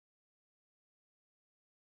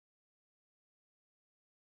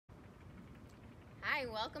Hi,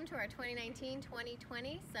 welcome to our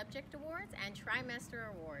 2019-2020 Subject Awards and Trimester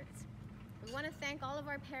Awards. We want to thank all of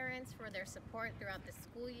our parents for their support throughout the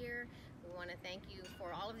school year. We want to thank you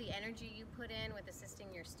for all of the energy you put in with assisting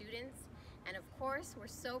your students. And of course, we're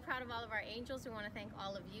so proud of all of our angels. We want to thank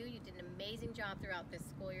all of you. You did an amazing job throughout this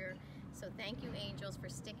school year. So thank you, angels, for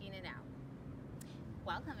sticking it out.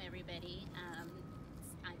 Welcome, everybody.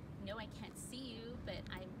 I know I can't see you, but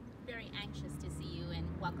I'm very anxious to see you and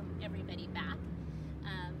welcome everybody back.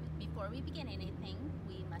 Before we begin anything,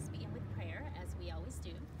 we must begin with prayer, as we always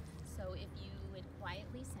do. So if you would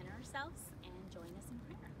quietly center ourselves and join us in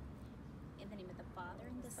prayer. In the name of the Father,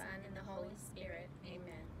 and the Son, and the Holy Spirit.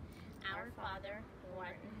 Amen. Our Father, who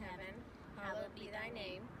art in heaven, hallowed be thy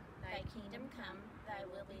name. Thy kingdom come, thy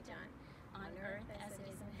will be done, on earth as it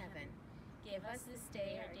is in heaven. Give us this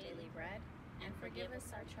day our daily bread, and forgive us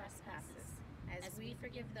our trespasses, as we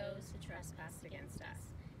forgive those who trespass against us.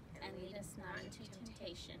 And lead us not into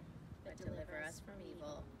temptation, but deliver us from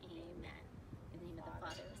evil. Amen. In the name of the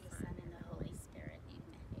Father, the Son, and the Holy Spirit.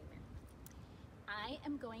 Amen. Amen. I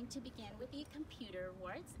am going to begin with the computer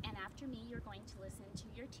awards, and after me, you're going to listen to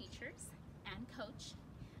your teachers and coach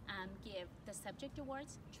give the subject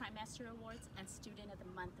awards, trimester awards, and student of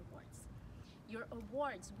the month awards. Your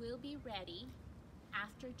awards will be ready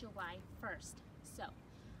after July 1st. So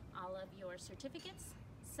all of your certificates,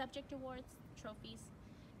 subject awards, trophies,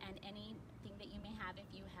 and anything that you may have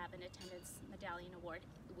if you have an attendance medallion award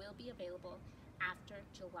will be available after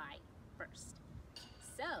July 1st.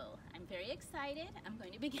 So I'm very excited. I'm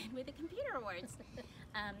going to begin with the computer awards.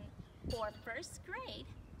 For first grade,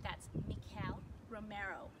 that's Mikhail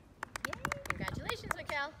Romero. Yay! Congratulations,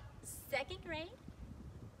 Mikhail. Second grade,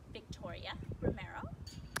 Victoria Romero.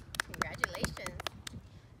 Congratulations.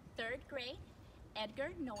 Third grade, Edgar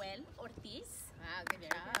Noel Ortiz. Wow, good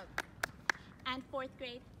job. And fourth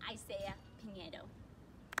grade, Isaiah Pinedo.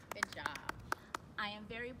 Good job. I am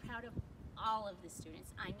very proud of all of the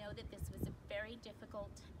students. I know that this was a very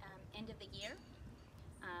difficult end of the year,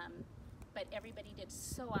 but everybody did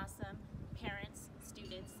so awesome. Parents,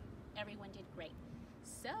 students, everyone did great.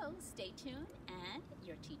 So stay tuned, and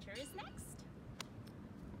your teacher is next.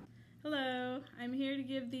 Hello, I'm here to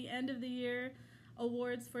give the end of the year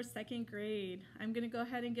awards for second grade. I'm going to go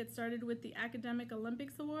ahead and get started with the Academic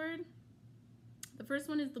Olympics Award. The first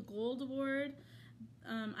one is the Gold Award.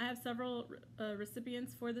 I have several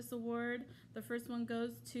recipients for this award. The first one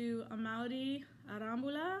goes to Amaury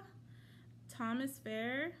Arambula, Thomas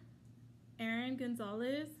Fair, Aaron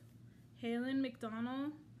Gonzalez, Halen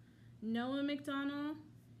McDonald, Noah McDonald,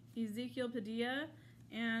 Ezekiel Padilla,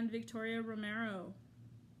 and Victoria Romero.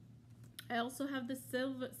 I also have the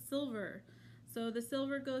silver. So the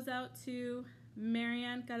silver goes out to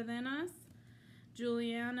Marianne Cardenas,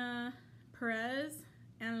 Juliana Perez,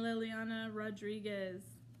 and Liliana Rodriguez.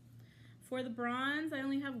 For the bronze, I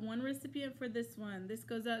only have one recipient for this one. This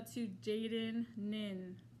goes out to Jaden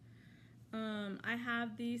Nin. I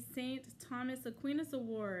have the St. Thomas Aquinas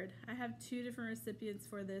Award. I have two different recipients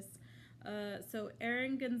for this. So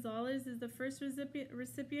Aaron Gonzalez is the first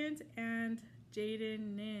recipient, and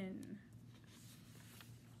Jaden Nin.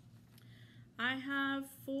 I have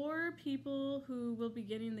 4 people who will be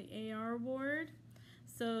getting the AR award.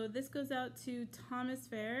 So this goes out to Thomas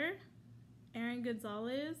Fair, Aaron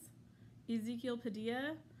Gonzalez, Ezekiel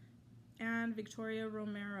Padilla, and Victoria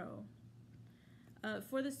Romero.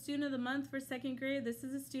 For the Student of the Month for second grade, this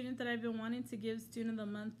is a student that I've been wanting to give Student of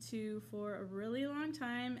the Month to for a really long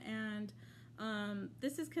time, and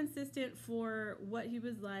this is consistent for what he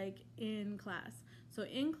was like in class. So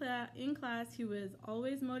in class, he was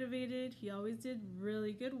always motivated, he always did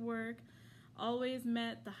really good work, always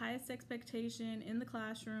met the highest expectation in the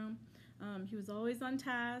classroom. He was always on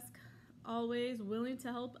task, always willing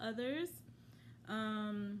to help others,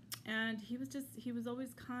 and he was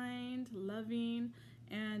always kind, loving,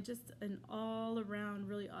 and just an all-around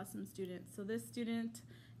really awesome student. So this student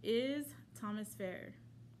is Thomas Fair.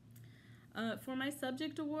 For my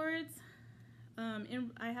subject awards,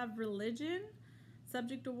 I have religion.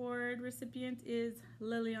 Subject award recipient is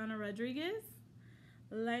Liliana Rodriguez.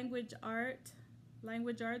 Language arts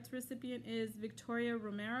recipient is Victoria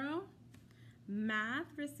Romero. Math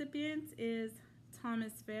recipient is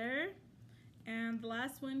Thomas Fair. And the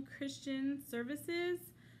last one, Christian services,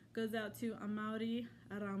 goes out to Amaury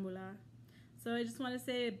Arambula. So I just want to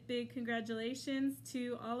say a big congratulations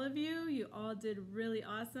to all of you. You all did really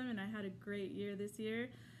awesome, and I had a great year this year.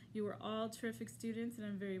 You were all terrific students, and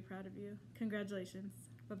I'm very proud of you. Congratulations.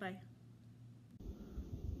 Bye-bye.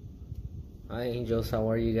 Hi Angels, how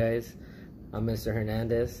are you guys? I'm Mr.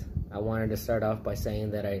 Hernandez. I wanted to start off by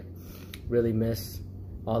saying that I really miss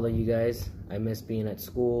all of you guys. I miss being at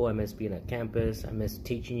school. I miss being at campus. I miss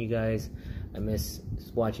teaching you guys. I miss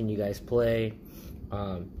watching you guys play.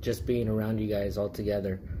 Just being around you guys all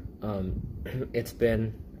together. I know it's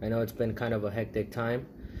been kind of a hectic time,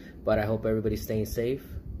 but I hope everybody's staying safe,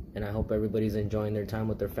 and I hope everybody's enjoying their time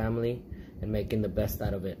with their family and making the best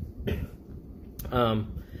out of it.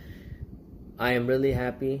 I am really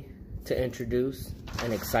happy to introduce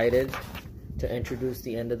and excited to introduce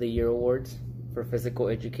the end of the year awards for physical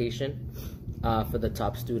education for the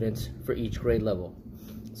top students for each grade level.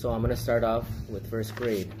 So I'm going to start off with first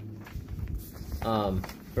grade.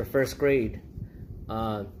 For first grade,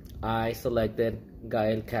 I selected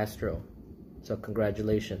Gael Castro, so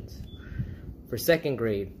congratulations. For second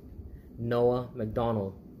grade, Noah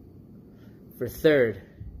McDonald. For third,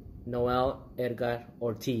 Noel Edgar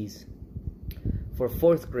Ortiz. For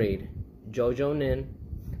fourth grade, Jojo Nin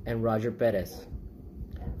and Roger Perez.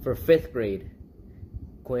 For fifth grade,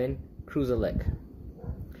 Quinn Cruzalek.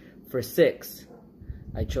 For sixth,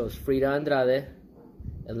 I chose Frida Andrade,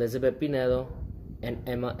 Elizabeth Pinedo, and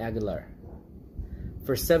Emma Aguilar.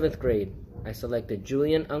 For seventh grade, I selected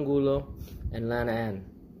Julian Angulo and Lana Ann.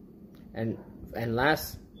 And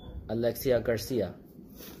last, Alexia Garcia.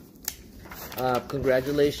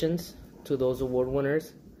 Congratulations to those award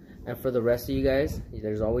winners, and for the rest of you guys,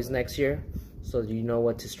 there's always next year, so you know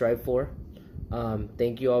what to strive for.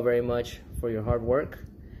 Thank you all very much for your hard work,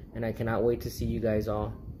 and I cannot wait to see you guys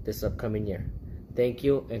all this upcoming year. Thank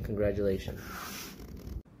you and congratulations.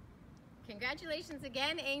 Congratulations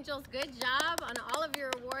again, Angels. Good job on all of your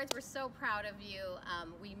awards. We're so proud of you.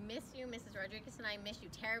 We miss you. Mrs. Rodriguez and I miss you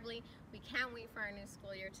terribly. We can't wait for our new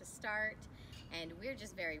school year to start, and we're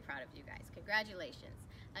just very proud of you guys. Congratulations.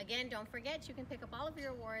 Again, don't forget, you can pick up all of your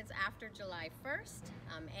awards after July 1st.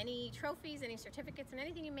 Any trophies, any certificates, and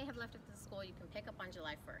anything you may have left at the school, you can pick up on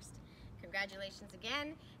July 1st. Congratulations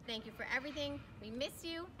again. Thank you for everything. We miss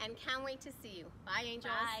you and can't wait to see you. Bye,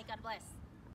 Angels. Bye. God bless.